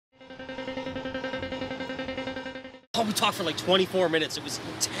Oh, we talked for like 24 minutes. It was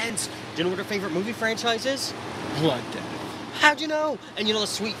intense. Do you know what her favorite movie franchise is? Blood Death. How'd you know? And you know the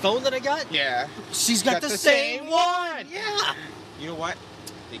sweet phone that I got? Yeah. She's got the same one. Yeah. You know what?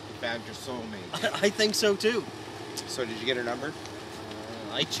 I think you found your soulmate. I think so too. So did you get her number?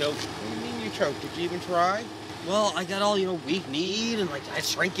 I choked. What do you mean you choked? Did you even try? Well, I got all, weak knee and like I had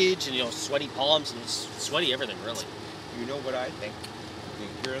shrinkage and, sweaty palms and sweaty everything, really. You know what I think? I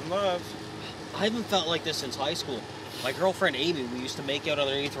think you're in love. I haven't felt like this since high school. My girlfriend Amy, we used to make out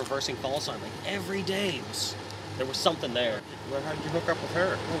underneath reversing fall sign like every day. There was something there. Well, how'd you hook up with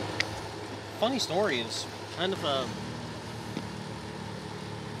her? Well, funny story is kind of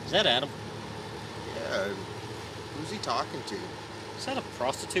Is that Adam? Yeah. Who's he talking to? Is that a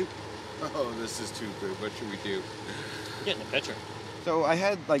prostitute? Oh, this is too good. What should we do? Getting a picture. So I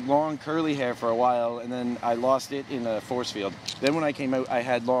had like long curly hair for a while, and then I lost it in a force field. Then when I came out, I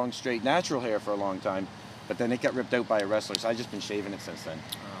had long, straight, natural hair for a long time, but then it got ripped out by a wrestler, so I've just been shaving it since then.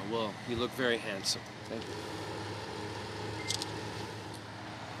 Well, you look very handsome. Thank you.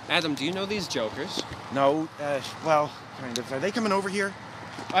 Adam, do you know these jokers? No, well, kind of. Are they coming over here?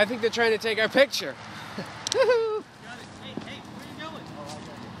 I think they're trying to take our picture. Woohoo! Hey, where are you going?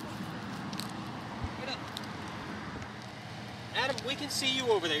 Wait up. Adam, we can see you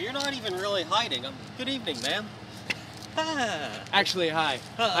over there. You're not even really hiding. Good evening, ma'am. Actually, hi.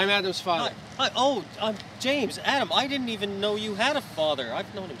 I'm Adam's father. Hi. Oh, James. Adam, I didn't even know you had a father.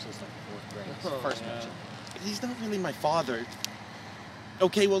 I've known him since like 4th grade. It's the first mention. He's not really my father.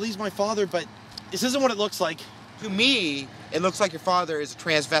 Okay, well, he's my father, but this isn't what it looks like. To me, it looks like your father is a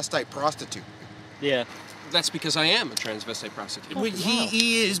transvestite prostitute. Yeah. That's because I am a transvestite prostitute. Well,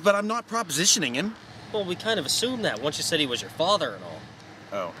 he is, but I'm not propositioning him. Well, we kind of assumed that once you said he was your father and all.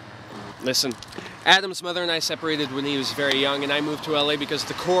 Oh. Listen, Adam's mother and I separated when he was very young, and I moved to LA because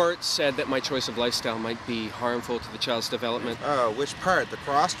the court said that my choice of lifestyle might be harmful to the child's development. Oh, which part? The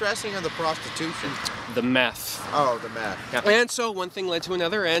cross-dressing or the prostitution? The meth. Oh, the meth. Yeah. And so one thing led to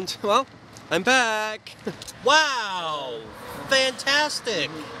another, and, well, I'm back. Wow!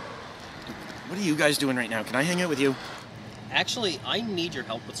 Fantastic! What are you guys doing right now? Can I hang out with you? Actually, I need your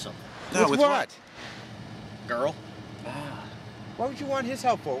help with something. No, with what? Girl? What would you want his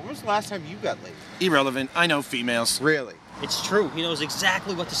help for? When was the last time you got laid? Irrelevant. I know females. Really? It's true. He knows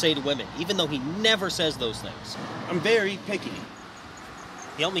exactly what to say to women, even though he never says those things. I'm very picky.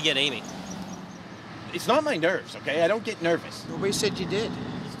 He helped me get Amy. It's not my nerves, okay? I don't get nervous. Nobody said you did.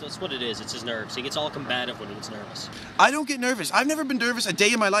 That's what it is. It's his nerves. He gets all combative when he gets nervous. I don't get nervous. I've never been nervous a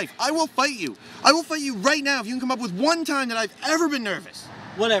day in my life. I will fight you. I will fight you right now if you can come up with one time that I've ever been nervous.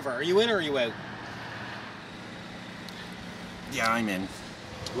 Whatever. Are you in or are you out? Yeah, I'm in.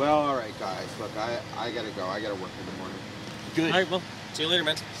 Well, all right, guys. Look, I gotta go. I gotta work in the morning. Good. All right, well, see you later,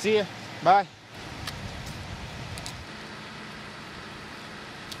 man. See ya. Bye.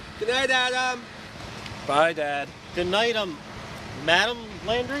 Good night, Adam. Bye, Dad. Good night, Madam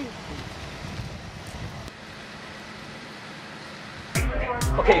Landry?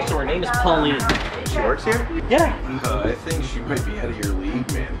 Okay, so her name is Pauline. She works here? Yeah. I think she might be out of your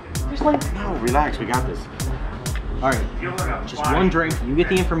league, man. Just like, No, relax. We got this. all right, just one drink. You get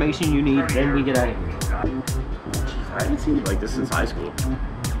the information you need, then we get out of here. I haven't seen you like this since high school.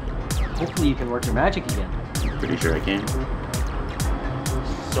 Hopefully you can work your magic again. Pretty sure I can.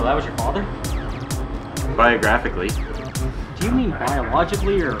 So that was your father? Biographically. Do you mean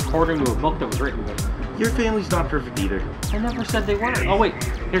biologically or according to a book that was written with? Your family's not perfect either. I never said they were. Oh wait,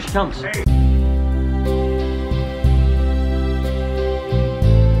 here she comes.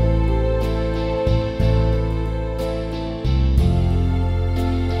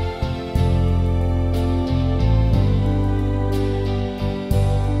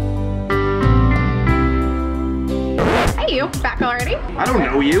 Hey, you back already? I don't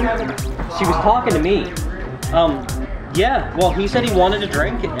know you. She was talking to me. Yeah, well, he said he wanted a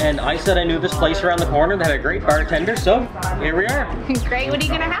drink, and I said I knew this place around the corner that had a great bartender, so here we are. Great, what are you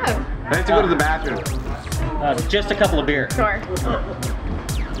gonna have? I have to go to the bathroom. Just a couple of beer. Sure.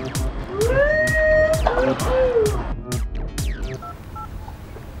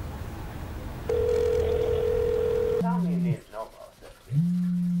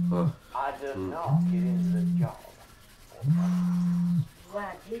 I did not get into this job.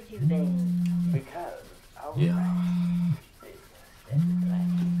 Why did you then? Because I was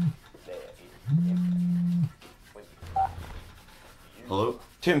Hello?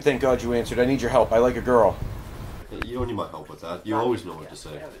 Tim, thank God you answered. I need your help. I like a girl. You don't need my help with that. You always know what to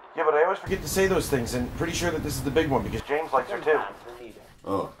say. Yeah, but I always forget to say those things, and pretty sure that this is the big one because James likes her too.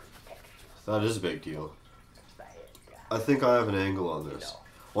 Oh, that is a big deal. I think I have an angle on this.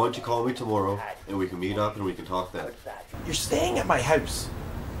 Why don't you call me tomorrow and we can meet up and we can talk then? You're staying at my house.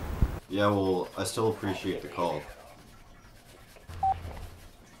 Yeah, well, I still appreciate the call.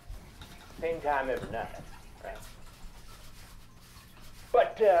 Same time every night. Right?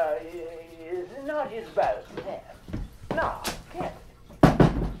 But, it's not as bad as that. No, can't.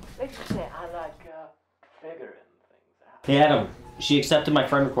 Let's just say I like, figuring things out. Hey Adam, she accepted my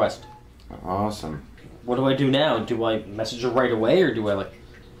friend request. Awesome. What do I do now? Do I message her right away or do I like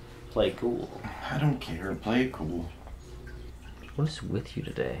play it cool? I don't care. Play it cool. What is with you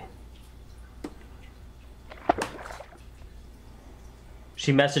today?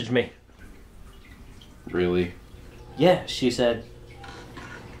 She messaged me. Really? Yeah, she said,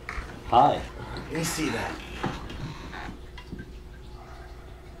 hi. Let me see that.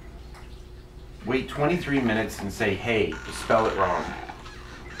 Wait 23 minutes and say hey. Spell it wrong.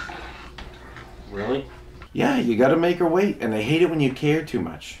 Really? Yeah, you gotta make her wait, and they hate it when you care too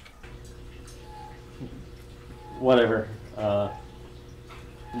much. Whatever.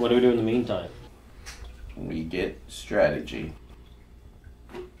 What do we do in the meantime? We get strategy.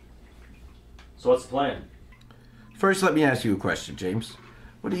 So what's the plan? First, let me ask you a question, James.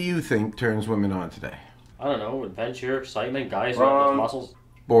 What do you think turns women on today? I don't know, adventure, excitement, guys who have those muscles.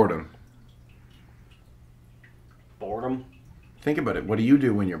 Boredom. Boredom? Think about it. What do you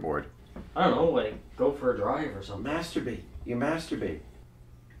do when you're bored? I don't know, like go for a drive or something. Masturbate. You masturbate.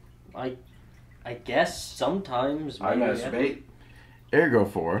 I guess sometimes I maybe, masturbate. Ergo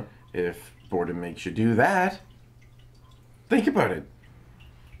for, if boredom makes you do that, think about it.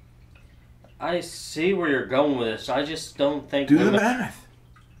 I see where you're going with this. I just don't think Do the math.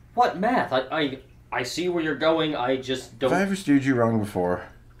 What math? I see where you're going. I just don't. Have I ever steered you wrong before?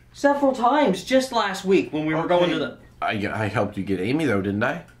 Several times, just last week when we were going to the. I helped you get Amy though, didn't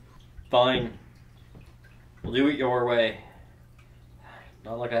I? Fine. We'll do it your way.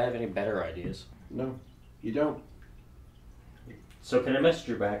 Not like I have any better ideas. No, you don't. So can I message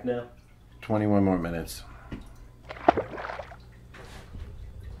you back now? 21 more minutes.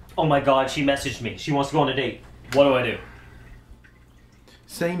 Oh my god, she messaged me. She wants to go on a date. What do I do?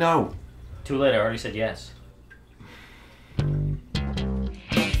 Say no. Too late, I already said yes.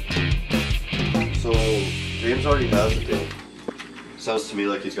 So, James already has a date. Sounds to me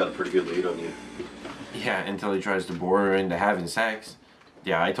like he's got a pretty good lead on you. Yeah, until he tries to bore her into having sex.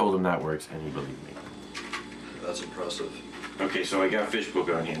 Yeah, I told him that works, and he believed me. That's impressive. Okay, so I got Fishbook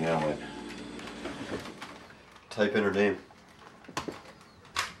on here, now what? Type in her name.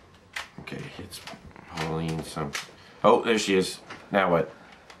 Okay, it's Pauline some. Oh, there she is. Now what?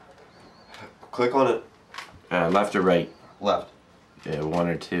 Click on it. Left or right? Left. Yeah, 1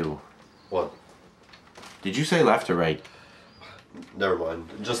 or 2. What? Did you say left or right? Never mind.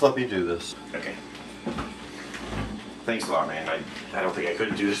 Just let me do this. Okay. Thanks a lot, man. I don't think I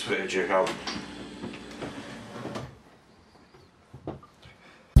could do this without your help.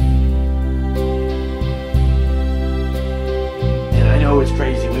 And I know it's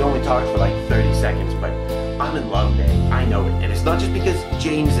crazy. We only talked for like 30 seconds, but I'm in love, man. I know it. And it's not just because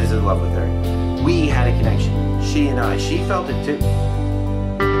James is in love with her. We had a connection. She and I. She felt it too.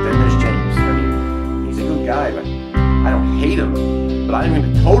 But then there's James. I mean, he's a good guy, but I don't hate him. But I'm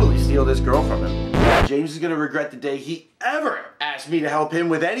going to totally steal this girl from him. James is going to regret the day he ever asked me to help him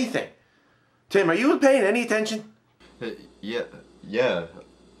with anything. Tim, are you paying any attention? Yeah.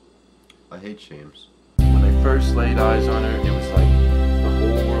 I hate James. When I first laid eyes on her, it was like the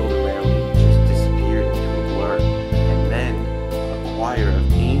whole world around me just disappeared into a blur. And then a choir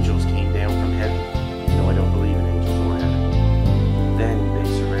of angels came down from heaven. Even though I don't believe in angels or heaven. Then they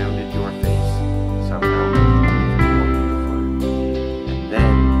surrounded your face, somehow making it more beautiful. And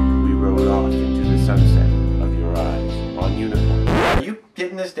then we rode off into the sunset of your eyes on unicorn. Are you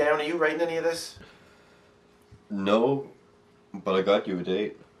getting this down? Are you writing any of this? No, but I got you a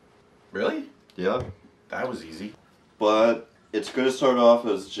date. Really? Yeah. That was easy. But it's going to start off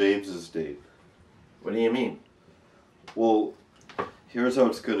as James's date. What do you mean? Well, here's how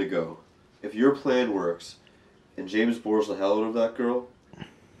it's going to go. If your plan works, and James bores the hell out of that girl,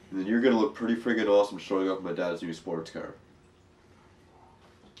 then you're going to look pretty friggin' awesome showing up in my dad's new sports car.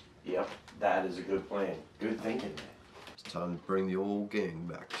 Yep, that is a good plan. Good thinking, man. It's time to bring the old gang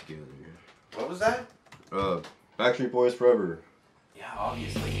back together. What was that? Backstreet Boys forever. Yeah,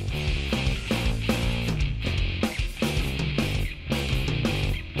 obviously.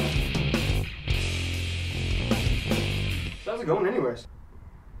 So how's it going anyways?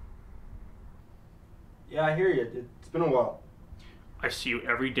 Yeah, I hear you. It's been a while. I see you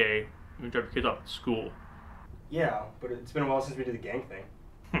every day when you drop your kids off at school. Yeah, but it's been a while since we did the gang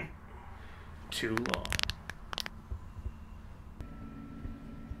thing. Too long.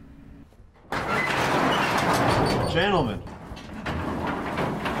 Gentlemen.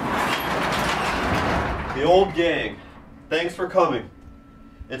 The old gang. Thanks for coming.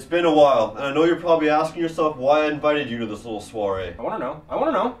 It's been a while, and I know you're probably asking yourself why I invited you to this little soiree. I want to know. I want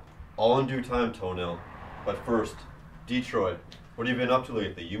to know. All in due time, Turnell. But first, Detroit. What have you been up to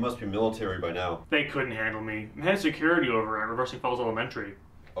lately? You must be military by now. They couldn't handle me. I had security over at Reversing Falls Elementary.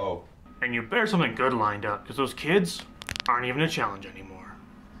 Oh. And you better something good lined up, because those kids aren't even a challenge anymore.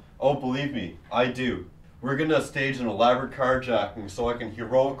 Oh, believe me, I do. We're gonna stage an elaborate carjacking so I can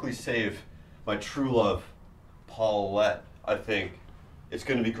heroically save my true love, Paulette, I think. It's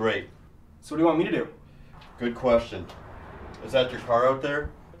gonna be great. So what do you want me to do? Good question. Is that your car out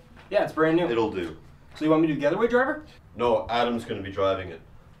there? Yeah, it's brand new. It'll do. So you want me to be the other way driver? No, Adam's gonna be driving it.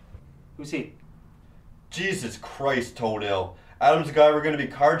 Who's he? Jesus Christ, Turnell. Adam's the guy we're gonna be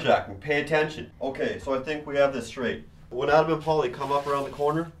carjacking. Pay attention. Okay, so I think we have this straight. When Adam and Polly come up around the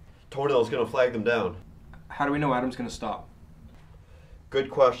corner, Turnell's gonna flag them down. How do we know Adam's gonna stop? Good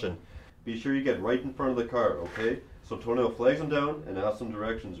question. Be sure you get right in front of the car, okay? So Turnell flags them down and asks them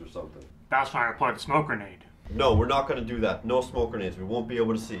directions or something. That's why I applied the smoke grenade. No, we're not gonna do that. No smoke grenades. We won't be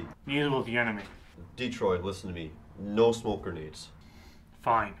able to see. Neither will the enemy. Detroit, listen to me. No smoke grenades.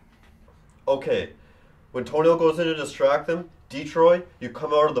 Fine. Okay. When Turnell goes in to distract them, Detroit, you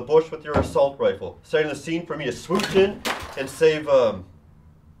come out of the bush with your assault rifle, setting the scene for me to swoosh in and save,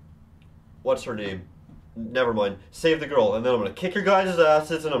 what's her name? Never mind. Save the girl, and then I'm gonna kick your guys'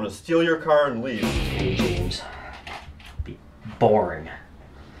 asses, and I'm gonna steal your car and leave. Hey, James. Be boring.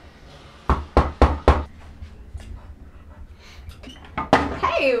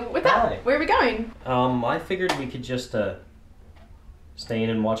 Hey, what's up? Hi. Where are we going? I figured we could just, stay in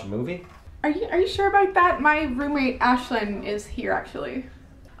and watch a movie. Are you sure about that? My roommate Ashlyn is here actually.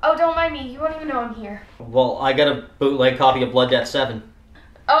 Oh, don't mind me. You won't even know I'm here. Well, I got a bootleg copy of Blood Death 7.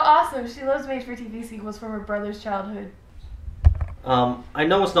 Oh, awesome. She loves made-for-TV sequels from her brother's childhood. I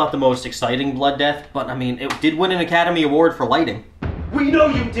know it's not the most exciting Blood Death, but I mean, it did win an Academy Award for lighting. We know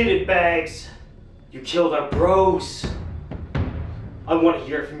you did it, Bags. You killed our bros. I want to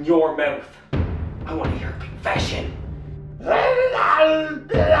hear it from your mouth. I want to hear a confession.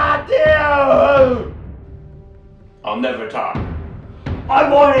 I'll never talk. I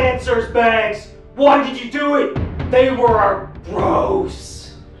want answers, Bags. Why did you do it? They were our bros.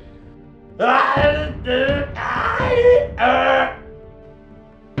 They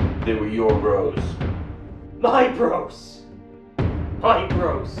were your bros. My bros. My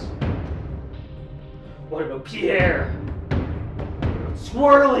bros. What about Pierre? What about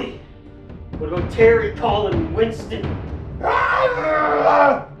Swirly? What about Terry, Colin, and Winston? What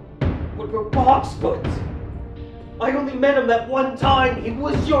about Boxfoot? I only met him that one time. He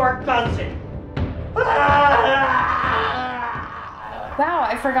was your cousin. Wow,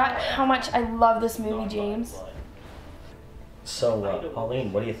 I forgot how much I love this movie, James. So,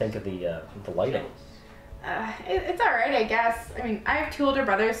 Pauline, what do you think of the lighting? It's alright, I guess. I mean, I have two older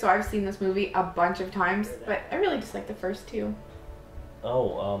brothers, so I've seen this movie a bunch of times, but I really just like the first two.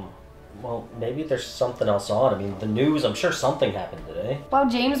 Oh, well, maybe there's something else on. I mean, the news, I'm sure something happened today. Wow,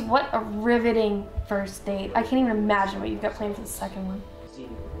 James, what a riveting first date. I can't even imagine what you've got planned for the second one.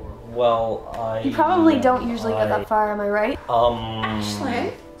 Well, You probably don't usually get that far, am I right?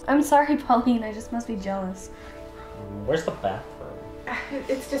 Ashlyn? I'm sorry, Pauline, I just must be jealous. Where's the bathroom?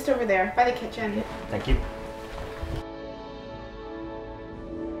 It's just over there, by the kitchen. Thank you.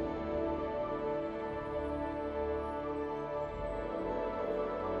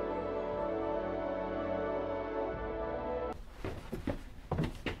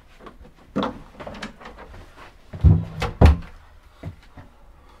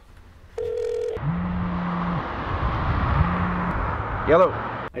 Yellow.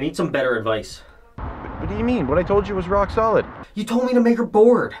 I need some better advice. What do you mean? What I told you was rock solid. You told me to make her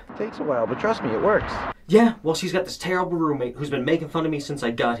bored. Takes a while, but trust me, it works. Yeah, well, she's got this terrible roommate who's been making fun of me since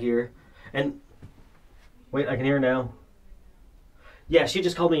I got here. And... wait, I can hear her now. Yeah, she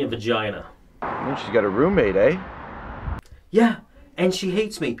just called me a vagina. And she's got a roommate, eh? Yeah, and she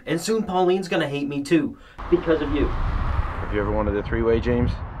hates me. And soon Pauline's gonna hate me too. Because of you. Have you ever wanted a three-way,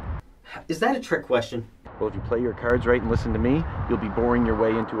 James? Is that a trick question? Well, if you play your cards right and listen to me, you'll be boring your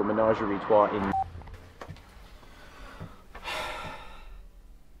way into a menage-a-trois in...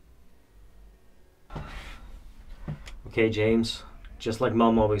 Okay, James. Just like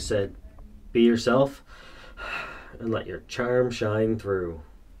Mom always said, be yourself and let your charm shine through.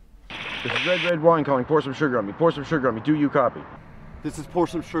 This is red wine calling. Pour some sugar on me. Pour some sugar on me. Do you copy? This is pour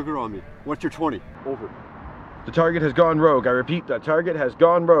some sugar on me. What's your 20? Over. The target has gone rogue. I repeat, the target has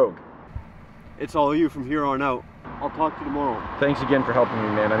gone rogue. It's all you from here on out. I'll talk to you tomorrow. Thanks again for helping me,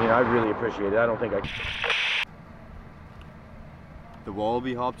 man. I mean, I really appreciate it. I don't think I... The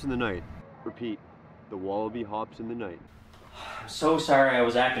wallaby hops in the night. Repeat, the wallaby hops in the night. I'm so sorry I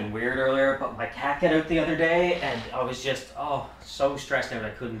was acting weird earlier, but my cat got out the other day and I was just, so stressed out I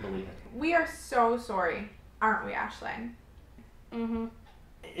couldn't believe it. We are so sorry, aren't we, Ashlyn? Mm-hmm.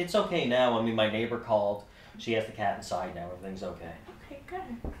 It's okay now. I mean, my neighbor called. She has the cat inside now. Everything's okay. Okay, good.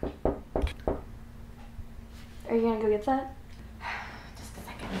 Are you gonna go get that? Just a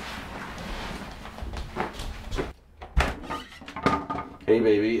second. Hey,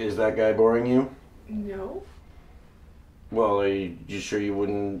 baby, is that guy boring you? No. Well, are you sure you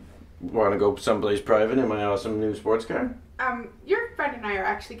wouldn't want to go someplace private in my awesome new sports car? Your friend and I are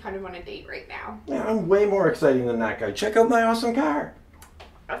actually kind of on a date right now. Yeah, I'm way more exciting than that guy. Check out my awesome car.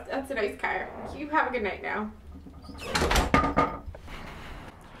 That's a nice car. You have a good night now.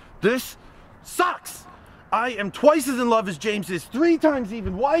 This sucks! I am twice as in love as James is, 3 times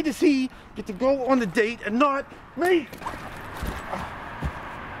even. Why does he get to go on the date and not me?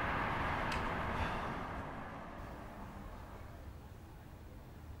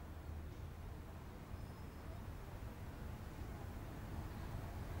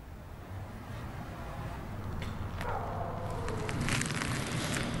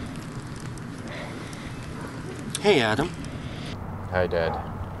 Hey, Adam. Hi, Dad.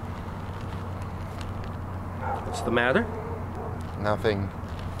 What's the matter? Nothing.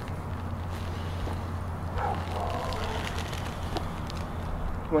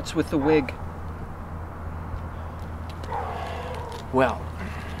 What's with the wig? Well,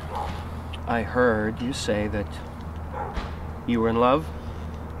 I heard you say that you were in love.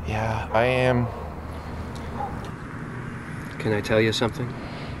 Yeah, I am. Can I tell you something?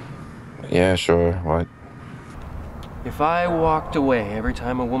 Yeah, sure. What? If I walked away every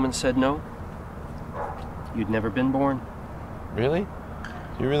time a woman said no, you'd never been born. Really?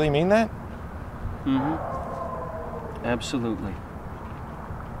 You really mean that? Mm-hmm. Absolutely.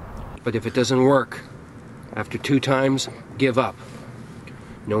 But if it doesn't work, after 2 times, give up.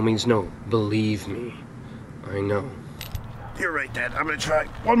 No means no. Believe me. I know. You're right, Dad. I'm gonna try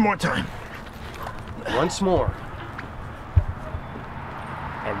one more time. Once more.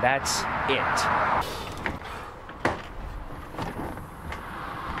 And that's it.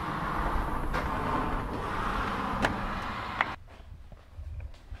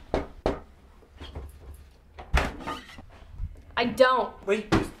 I don't.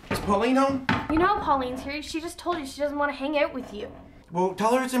 Wait, is Pauline home? You know Pauline's here. She just told you she doesn't want to hang out with you. Well,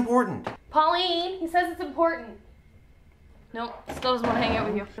 tell her it's important. Pauline, he says it's important. Nope, still doesn't want to hang out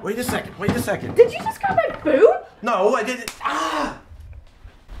with you. Wait a second. Did you just grab my boot? No, I didn't. Ah!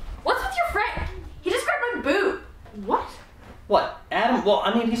 What's with your friend? He just grabbed my boot. What? What? Adam? Well,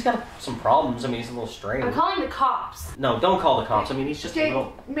 I mean, he's got some problems. I mean, he's a little strange. I'm calling the cops. No, don't call the cops. I mean, he's just a Jake,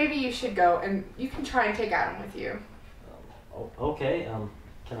 little... maybe you should go and you can try and take Adam with you. Oh, okay,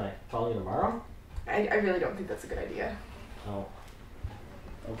 can I call you tomorrow? I really don't think that's a good idea. Oh.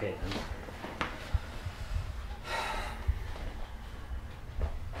 Okay, then.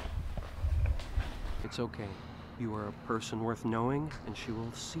 It's okay. You are a person worth knowing, and she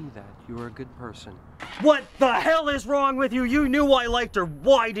will see that. You are a good person. What the hell is wrong with you? You knew I liked her.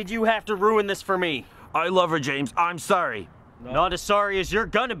 Why did you have to ruin this for me? I love her, James. I'm sorry. No. Not as sorry as you're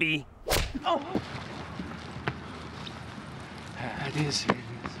gonna be. Oh! It is.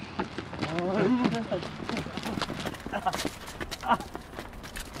 Come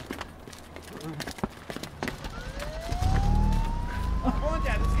on,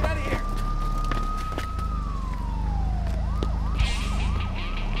 Dad. Let's get out of here.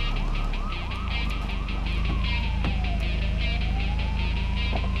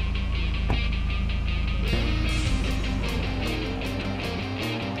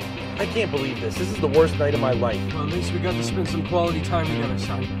 I can't believe this. This is the worst night of my life. Well, at least we got to spend some quality time together,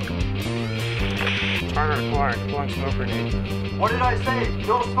 son. Turner, Clark, blowing smoke grenades. What did I say?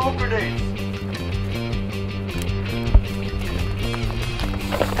 No smoke grenades!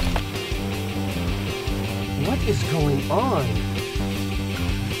 What is going on?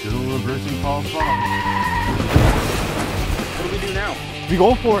 Still reversing Paul's fault. What do we do now? We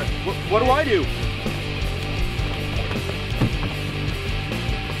go for it. What do I do?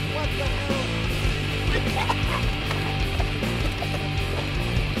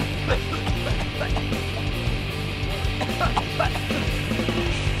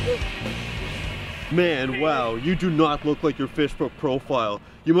 Man, wow, you do not look like your Facebook profile.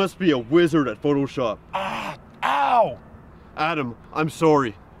 You must be a wizard at Photoshop. Ah! Ow! Adam, I'm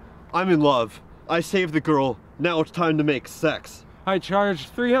sorry. I'm in love. I saved the girl. Now it's time to make sex. I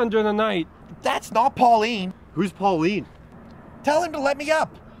charge $300 a night. That's not Pauline. Who's Pauline? Tell him to let me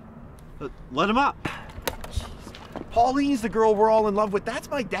up. Let him up. Pauline's the girl we're all in love with. That's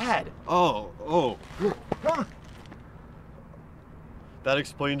my dad. Oh. That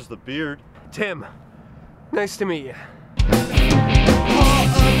explains the beard. Tim, nice to meet you. All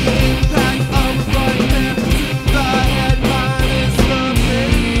of